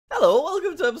Hello,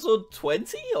 welcome to episode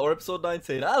 20 or episode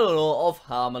 19, I don't know, of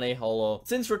Harmony Hollow.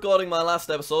 Since recording my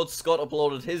last episode, Scott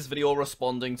uploaded his video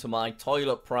responding to my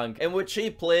toilet prank, in which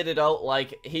he played it out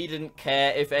like he didn't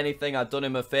care. If anything, I'd done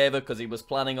him a favour because he was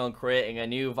planning on creating a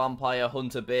new vampire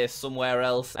hunter base somewhere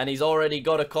else, and he's already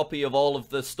got a copy of all of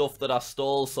the stuff that I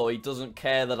stole, so he doesn't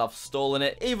care that I've stolen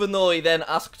it, even though he then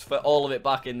asked for all of it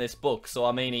back in this book, so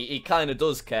I mean, he kind of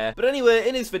does care. But anyway,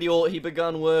 in his video, he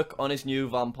began work on his new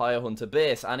vampire hunter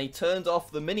base, and he turned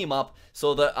off the minimap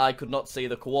so that I could not see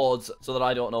the coords, so that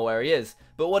I don't know where he is.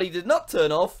 But what he did not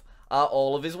turn off are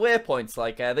all of his waypoints,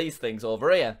 like these things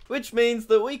over here. Which means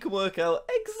that we can work out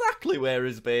exactly where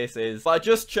his base is by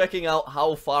just checking out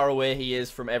how far away he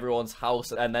is from everyone's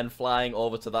house and then flying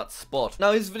over to that spot.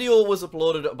 Now, his video was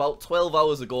uploaded about 12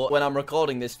 hours ago when I'm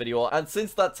recording this video, and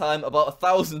since that time, about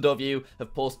 1,000 of you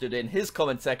have posted in his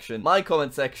comment section, my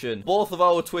comment section, both of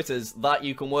our Twitters, that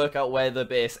you can work out where the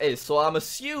base is. So I'm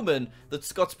assuming that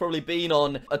Scott's probably been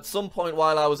on at some point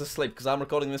while I was asleep, because I'm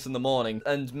recording this in the morning,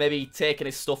 and maybe taking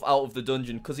his stuff out of the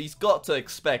dungeon, because he's got to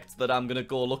expect that I'm gonna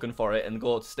go looking for it and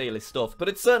go to steal his stuff. But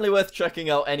it's certainly worth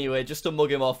checking out anyway, just to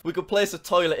mug him off. We could place a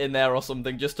toilet in there or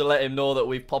something just to let him know that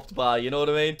we've popped by, you know what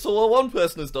I mean? So what one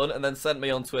person has done and then sent me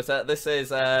on Twitter, this is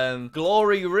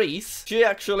Glory Reese. She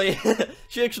actually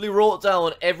she actually wrote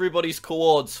down everybody's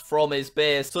coords from his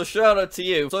base, so shout out to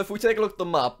you. So if we take a look at the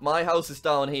map, my house is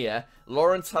down here,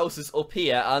 Lauren's house is up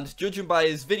here, and judging by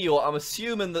his video, I'm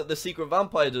assuming that the secret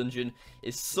vampire dungeon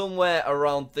is somewhere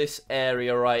around this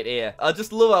area right here. I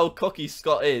just love how cocky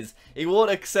Scott is. He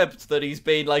won't accept that he's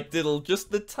been, like, diddled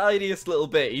just the tiniest little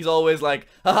bit. He's always like,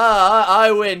 haha,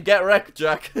 I win, get wrecked,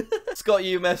 Jack. Scott,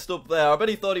 you messed up there. I bet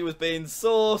he thought he was being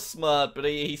so smart, but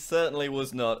he certainly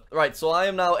was not. Right, so I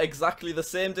am now exactly the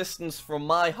same distance from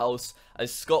my house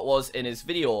as Scott was in his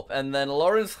video, and then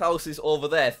Lauren's house is over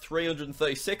there,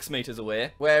 336 meters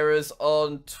away, whereas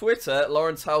on Twitter,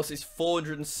 Lauren's house is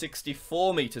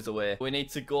 464 meters away. We need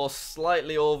to go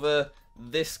slightly over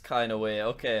this kind of way.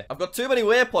 Okay, I've got too many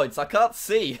waypoints, I can't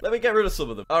see. Let me get rid of some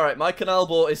of them. Alright, my canal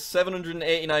boat is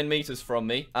 789 meters from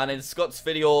me, and in Scott's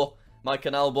video, my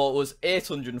canal boat was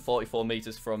 844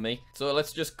 meters from me. So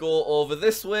let's just go over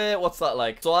this way. What's that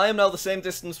like? So I am now the same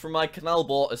distance from my canal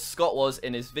boat as Scott was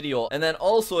in his video. And then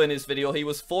also in his video, he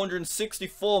was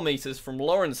 464 meters from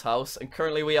Lauren's house. And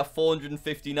currently we are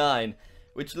 459.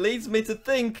 Which leads me to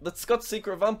think that Scott's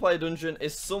secret vampire dungeon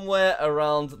is somewhere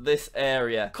around this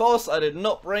area. Of course, I did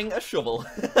not bring a shovel.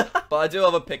 But I do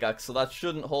have a pickaxe, so that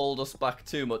shouldn't hold us back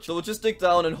too much. So we'll just dig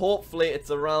down and hopefully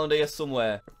it's around here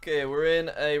somewhere. Okay, we're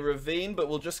in a ravine, but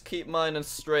we'll just keep mining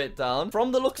straight down.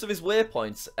 From the looks of his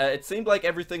waypoints, it seemed like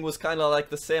everything was kind of like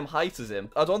the same height as him.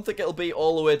 I don't think it'll be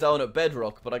all the way down at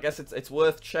bedrock, but I guess it's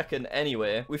worth checking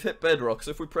anyway. We've hit bedrock,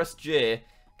 so if we press J,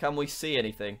 can we see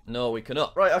anything? No, we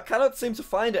cannot. Right, I cannot seem to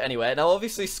find it anywhere. Now,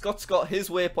 obviously, Scott's got his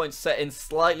waypoints set in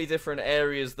slightly different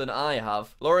areas than I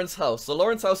have. Lauren's house. So,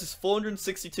 Lauren's house is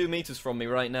 462 meters from me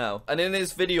right now. And in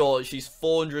his video, she's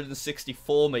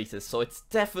 464 meters. So, it's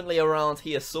definitely around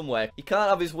here somewhere. He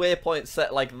can't have his waypoint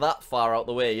set, like, that far out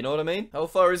the way. You know what I mean? How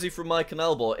far is he from my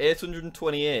canal boat?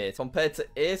 828 compared to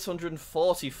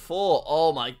 844.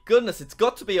 Oh, my goodness. It's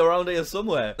got to be around here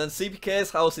somewhere. Then CPK's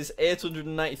house is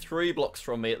 893 blocks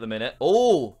from me at the minute.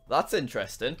 Oh, that's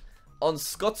interesting. On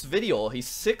Scott's video, he's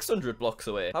 600 blocks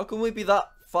away. How can we be that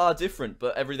far different,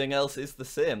 but everything else is the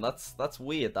same? That's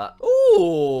weird, that.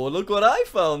 Oh, look what I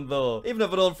found, though. Even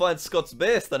if I don't find Scott's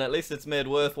base, then at least it's made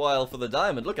worthwhile for the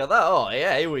diamond. Look at that. Oh,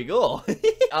 yeah, here we go.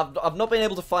 I've not been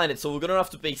able to find it, so we're going to have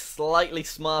to be slightly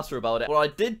smarter about it. What I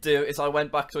did do is I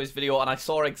went back to his video, and I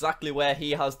saw exactly where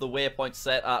he has the waypoint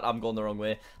set at. I'm going the wrong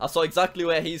way. I saw exactly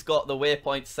where he's got the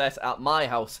waypoint set at my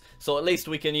house, so at least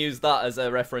we can use that as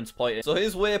a reference point. So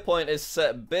his waypoint is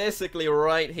set basically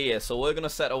right here, so we're going to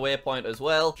set a waypoint as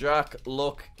well. Jack,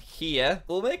 look here.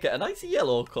 We'll make it a nice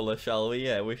yellow colour, shall we?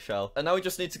 Yeah, we shall. And now we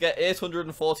just need to get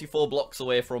 844 blocks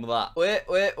away from that. Wait.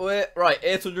 Right,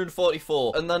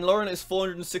 844. And then Lauren is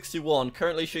 461.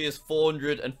 Currently, she is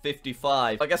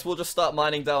 455. I guess we'll just start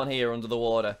mining down here under the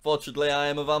water. Fortunately, I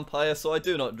am a vampire, so I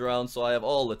do not drown, so I have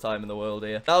all the time in the world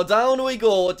here. Now, down we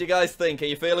go. What do you guys think? Are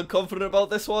you feeling confident about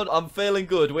this one? I'm feeling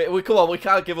good. We come on, we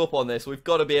can't give up on this. We've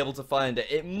got to be able to find it.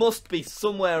 It must be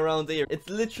somewhere around here. It's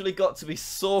literally got to be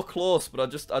so close, but I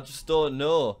just don't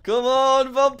know. Come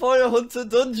on, Vampire Hunter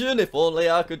Dungeon. If only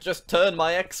I could just turn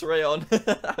my X-ray on.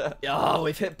 Oh,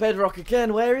 we've hit bedrock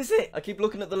again. Where is it? I keep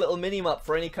looking at the little mini-map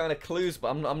for any kind of clues, but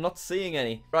I'm not seeing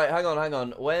any. Right, hang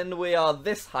on. When we are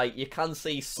this height, you can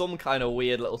see some kind of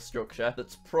weird little structure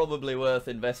that's probably worth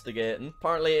investigating.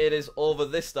 Apparently, it is over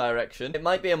this direction. It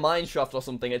might be a mine shaft or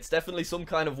something. It's definitely some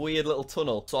kind of weird little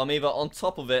tunnel. So I'm either on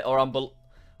top of it or I'm below.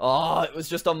 Oh, it was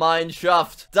just a mine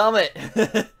shaft. Damn it.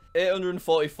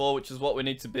 844, which is what we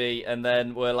need to be, and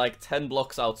then we're like 10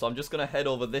 blocks out, so I'm just gonna head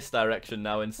over this direction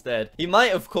now instead. He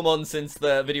might have come on since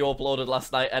the video uploaded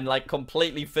last night and like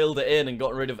completely filled it in and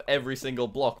gotten rid of every single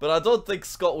block, but I don't think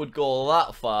Scott would go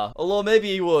that far, although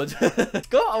maybe he would.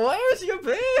 Scott, where is your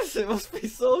base? It must be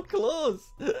so close.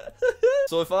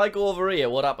 So if I go over here,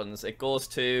 what happens? It goes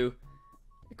to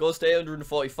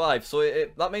 845, so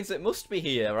that means it must be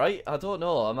here, right? I don't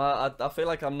know. I feel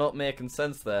like I'm not making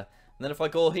sense there. And then if I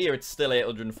go here, it's still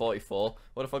 844.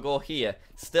 What if I go here?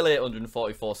 It's still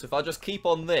 844. So if I just keep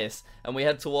on this and we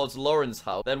head towards Lauren's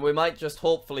house, then we might just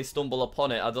hopefully stumble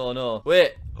upon it. I don't know.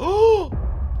 Wait. Oh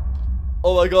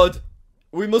my god.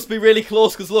 We must be really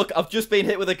close because look, I've just been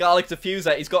hit with a garlic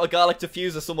diffuser. He's got a garlic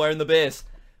diffuser somewhere in the base.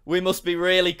 We must be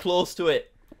really close to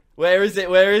it. Where is it?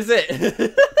 Where is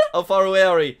it? How far away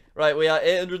are we? Right, we are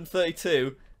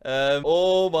 832.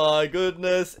 Oh my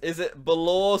goodness. Is it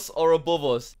below us or above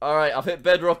us? Alright, I've hit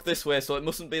bedrock this way, so it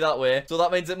mustn't be that way. So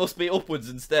that means it must be upwards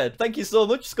instead. Thank you so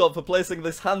much, Scott, for placing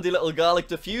this handy little garlic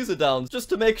diffuser down, just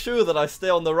to make sure that I stay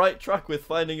on the right track with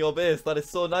finding your base. That is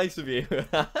so nice of you.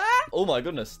 Oh my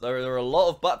goodness, there are a lot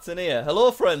of bats in here.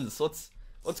 Hello, friends.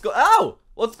 Ow!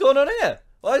 What's going on here?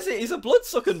 Why is he? He's a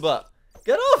blood-sucking bat.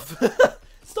 Get off!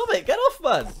 Stop it! Get off,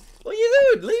 man! What are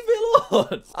you doing? Leave me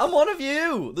alone! I'm one of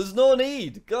you! There's no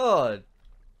need! God!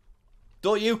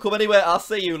 Don't you come anywhere, I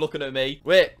see you looking at me.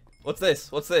 Wait, what's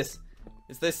this? What's this?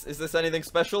 Is this anything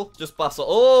special? Just basalt.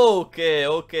 Oh,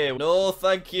 okay. No,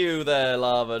 thank you there,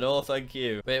 lava. No, thank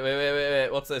you. Wait.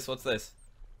 What's this? What's this?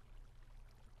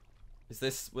 Is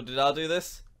this... Did I do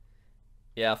this?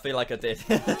 Yeah, I feel like I did.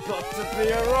 Got to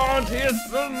be around here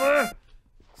somewhere!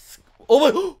 Oh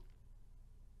my...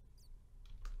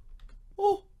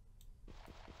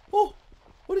 Oh,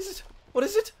 what is it? What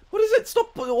is it? What is it?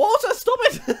 Stop the water! Stop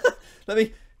it! Let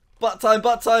me... Bat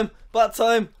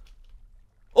time!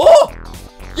 Oh!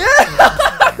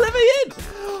 Yeah! Let me in!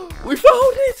 We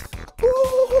found it!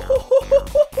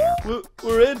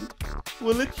 We're in.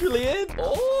 We're literally in.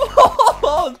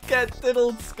 Oh, get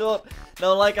diddled, Scott.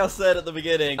 Now, like I said at the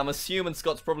beginning, I'm assuming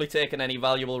Scott's probably taken any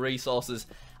valuable resources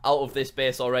out of this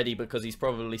base already because he's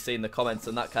probably seen the comments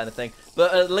and that kind of thing.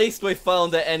 But at least we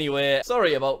found it anyway.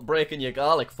 Sorry about breaking your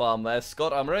garlic farm there,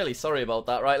 Scott. I'm really sorry about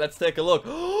that. Right, let's take a look.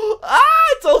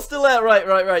 It's all still there.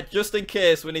 Right. Just in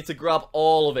case, we need to grab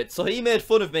all of it. So he made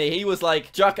fun of me. He was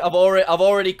like, Jack, I've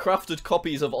already crafted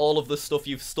copies of all of the stuff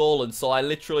you've stolen, so I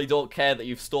literally don't care that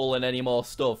you've stolen any more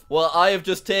stuff. Well, I have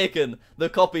just taken the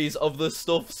copies of the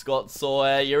stuff, Scott,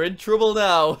 so you're in trouble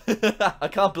now. I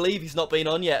can't believe he's not been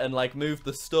on yet and like moved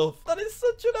the stuff. That is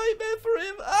such a nightmare for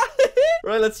him.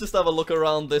 Right, let's just have a look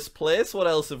around this place. What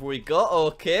else have we got?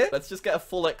 Okay, let's just get a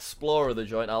full explore of the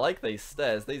joint. I like these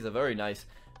stairs. These are very nice.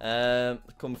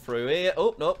 Come through here.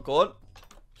 Oh, no, go on.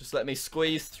 Just let me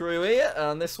squeeze through here.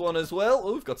 And this one as well.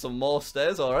 Oh, we've got some more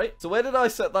stairs. All right. So where did I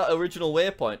set that original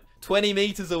waypoint? 20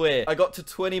 meters away. I got to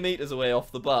 20 meters away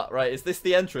off the bat. Right, is this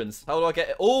the entrance? How do I get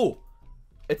it? Oh!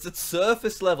 It's at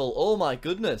surface level. Oh my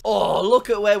goodness. Oh, look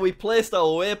at where we placed our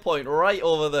waypoint, right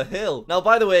over the hill. Now,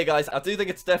 by the way, guys, I do think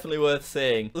it's definitely worth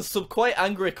saying. There's some quite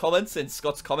angry comments in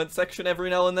Scott's comment section every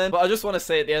now and then. But I just want to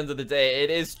say at the end of the day, it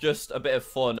is just a bit of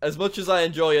fun. As much as I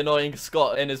enjoy annoying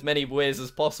Scott in as many ways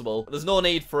as possible, there's no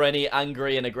need for any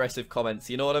angry and aggressive comments.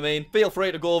 You know what I mean? Feel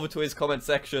free to go over to his comment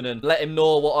section and let him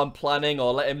know what I'm planning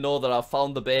or let him know that I've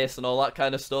found the base and all that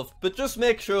kind of stuff. But just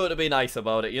make sure to be nice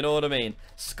about it. You know what I mean?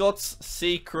 Scott's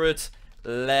secret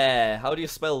lair. How do you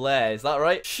spell lair? Is that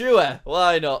right? Sure.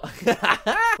 Why not?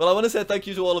 Well, I want to say thank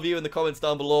you to all of you in the comments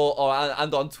down below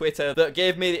and on Twitter that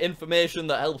gave me the information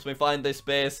that helps me find this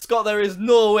base. Scott, there is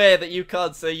no way that you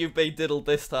can't say you've been diddled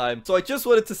this time. So I just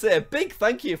wanted to say a big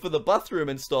thank you for the bathroom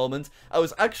installment. I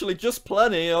was actually just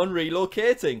planning on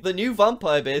relocating. The new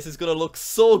vampire base is going to look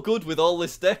so good with all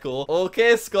this deco.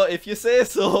 Okay, Scott, if you say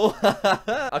so.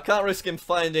 I can't risk him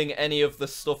finding any of the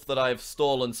stuff that I've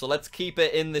stolen, so let's keep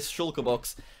it in this shulker box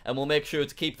box, and we'll make sure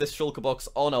to keep this shulker box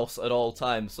on us at all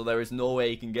times, so there is no way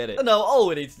he can get it. And now all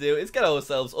we need to do is get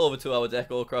ourselves over to our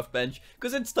DecoCraft bench,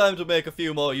 because it's time to make a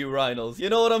few more urinals. You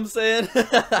know what I'm saying?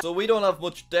 So we don't have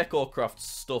much DecoCraft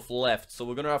stuff left, so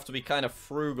we're gonna have to be kind of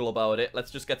frugal about it.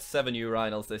 Let's just get 7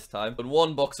 urinals this time, but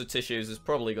 1 box of tissues is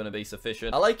probably gonna be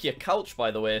sufficient. I like your couch,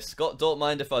 by the way, Scott. Don't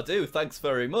mind if I do. Thanks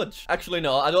very much. Actually,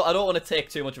 no, I don't want to take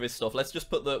too much of his stuff. Let's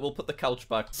just we'll put the couch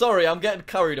back. Sorry, I'm getting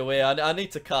carried away. I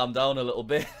need to calm down a little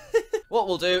bit. What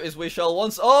we'll do is we shall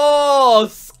Oh,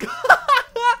 Scott!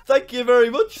 Thank you very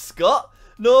much, Scott.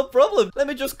 No problem. Let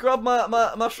me just grab my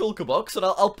shulker box, and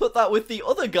I'll put that with the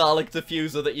other garlic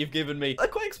diffuser that you've given me. They're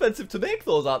quite expensive to make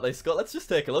those, aren't they, Scott? Let's just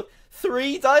take a look.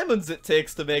 3 diamonds it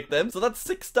takes to make them, so that's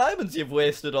 6 diamonds you've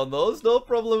wasted on those. No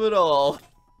problem at all.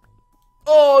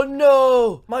 Oh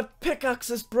no! My pickaxe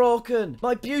is broken!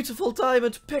 My beautiful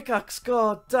diamond pickaxe,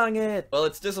 god dang it! Well,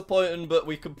 it's disappointing, but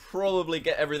we can probably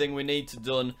get everything we need to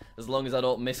done as long as I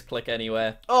don't misclick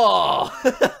anywhere. Oh!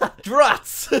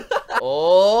 Drats!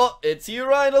 Oh, it's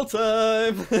urinal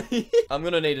time! I'm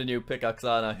gonna need a new pickaxe,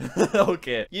 aren't I?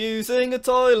 Okay. Using a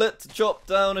toilet to chop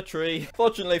down a tree.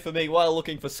 Fortunately for me, while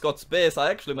looking for Scott's base, I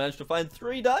actually managed to find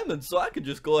 3 diamonds, so I can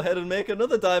just go ahead and make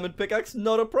another diamond pickaxe,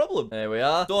 not a problem. There we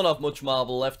are. Don't have much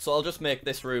marble left, so I'll just make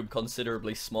this room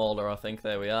considerably smaller, I think.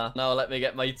 There we are. Now let me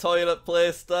get my toilet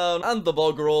placed down, and the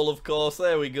bog roll, of course.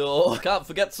 There we go. Can't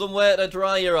forget somewhere to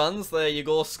dry your hands. There you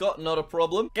go, Scott, not a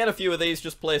problem. Get a few of these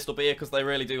just placed up here, because they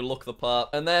really do look the part.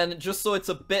 And then, just so it's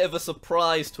a bit of a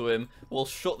surprise to him, we'll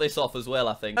shut this off as well,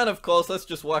 I think. And of course, let's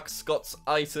just whack Scott's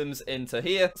items into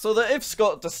here, so that if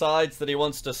Scott decides that he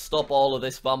wants to stop all of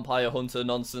this vampire hunter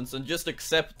nonsense and just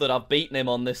accept that I've beaten him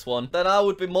on this one, then I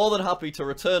would be more than happy to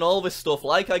return all this stuff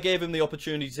like I gave him the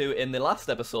opportunity to in the last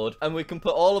episode, and we can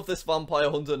put all of this vampire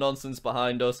hunter nonsense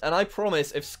behind us. And I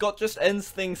promise, if Scott just ends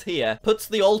things here, puts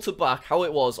the altar back how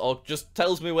it was, or just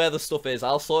tells me where the stuff is,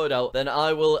 I'll sort it out, then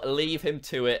I will leave him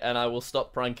to it, and I will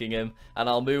stop pranking him, and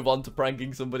I'll move on to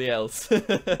pranking somebody else.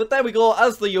 But there we go,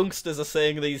 as the youngsters are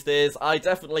saying these days, I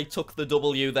definitely took the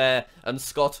W there, and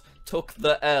Scott took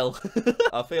the L.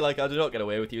 I feel like I do not get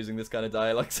away with using this kind of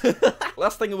dialect.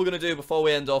 Last thing we're going to do before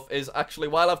we end off is actually,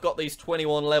 while I've got these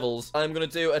 21 levels, I'm going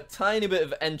to do a tiny bit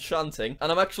of enchanting,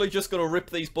 and I'm actually just going to rip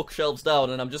these bookshelves down,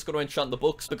 and I'm just going to enchant the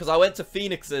books, because I went to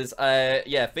Phoenix's,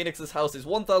 Phoenix's house is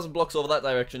 1,000 blocks over that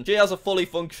direction. She has a fully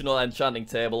functional enchanting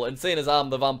table, and seeing as I'm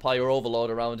the vampire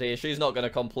overlord around here, she's not going to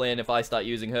complain if I start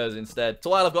using hers instead. So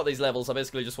while I've got these levels, I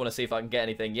basically just want to see if I can get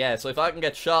anything. Yeah, so if I can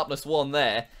get sharpness 1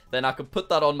 there, then I could put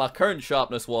that on my current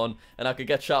sharpness 1, and I could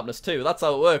get sharpness 2. That's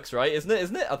how it works, right? Isn't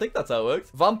it? I think that's how it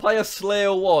works. Vampire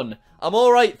Slayer 1. I'm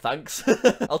alright, thanks.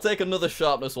 I'll take another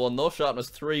sharpness 1, though. Sharpness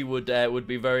 3 would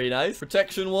be very nice.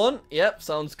 Protection 1. Yep,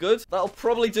 sounds good. That'll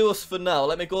probably do us for now.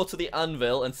 Let me go to the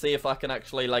anvil and see if I can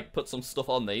actually, like, put some stuff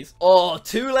on these. Oh,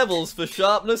 2 levels for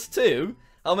sharpness 2?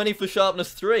 How many for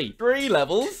sharpness 3? 3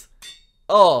 levels?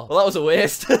 Oh, well, that was a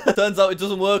waste. Turns out it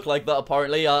doesn't work like that,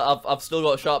 apparently. I've still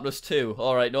got sharpness 2.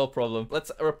 Alright, no problem.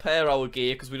 Let's repair our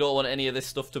gear, because we don't want any of this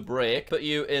stuff to break. Put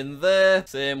you in there.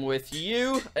 Same with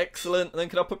you. Excellent. And then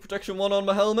can I put protection 1 on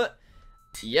my helmet?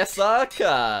 Yes, I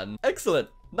can. Excellent.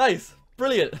 Nice.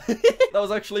 Brilliant. That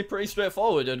was actually pretty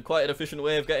straightforward and quite an efficient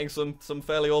way of getting some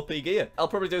fairly OP gear. I'll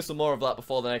probably do some more of that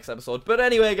before the next episode. But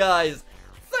anyway, guys,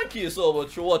 thank you so much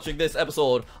for watching this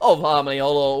episode of Harmony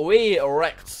Hollow. We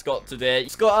wrecked Scott today.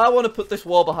 Scott, I want to put this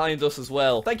wall behind us as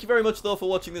well. Thank you very much, though, for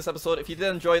watching this episode. If you did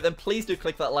enjoy it, then please do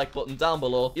click that like button down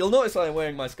below. You'll notice I am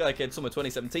wearing my Skycade Summer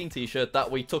 2017 t-shirt that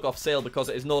we took off sale because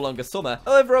it is no longer summer.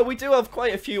 However, we do have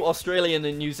quite a few Australian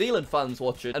and New Zealand fans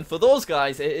watching, and for those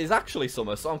guys, it is actually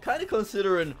summer, so I'm kind of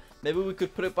considering maybe we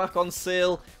could put it back on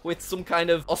sale with some kind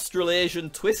of Australasian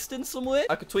twist in some way.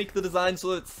 I could tweak the design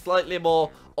so it's slightly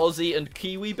more Aussie and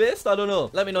Kiwi based. I don't know.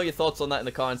 Let me know your thoughts on that in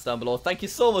the comments down below. Thank you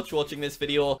so much for watching this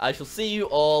video. I shall see you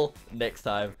all next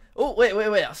time. Oh, wait.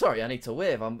 Sorry, I need to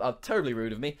wave. I'm terribly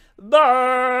rude of me.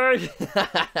 Bye!